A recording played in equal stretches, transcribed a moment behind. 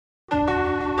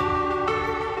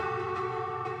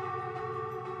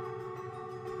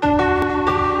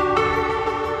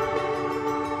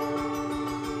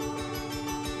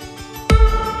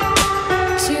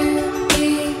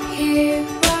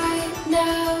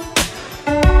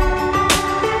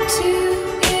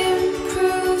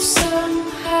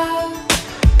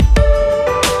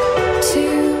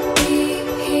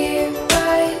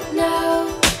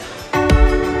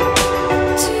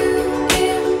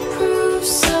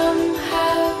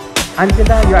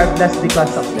Angela, you are blessed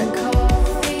because of Dex.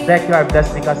 Dex, you are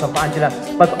blessed because of Angela.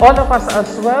 But all of us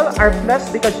as well are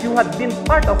blessed because you have been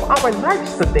part of our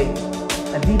lives today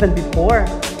and even before.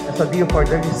 And so therefore,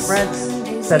 dear friends,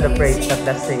 celebrate the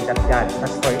blessing that God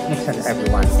has for each and every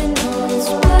one.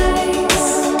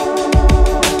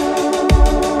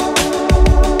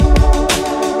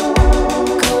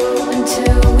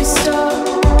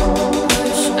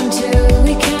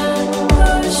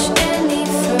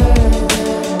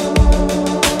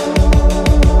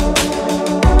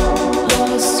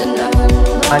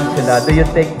 Angela, do you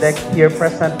take Dex here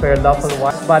present for your lawful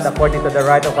husband according to the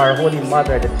right of our Holy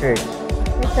Mother, the Church?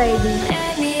 Yes, I do.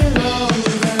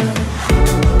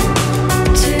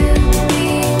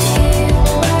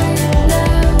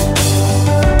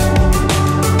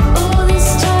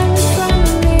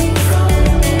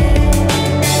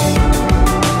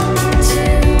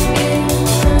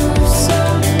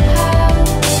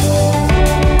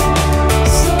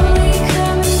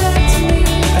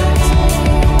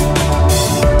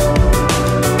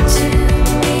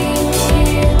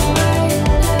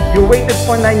 You waited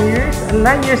for 9 years, and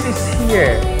 9 years is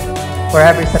here.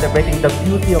 Forever celebrating the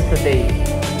beauty of today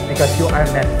because you are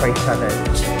meant for each other.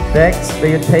 Dex, do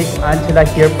you take Angela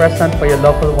here present for your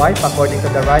lawful wife according to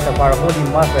the right of our Holy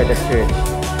Mother, the Church?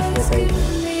 Yes, I do.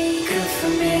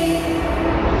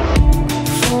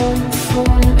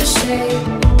 Form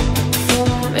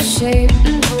a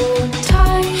shape,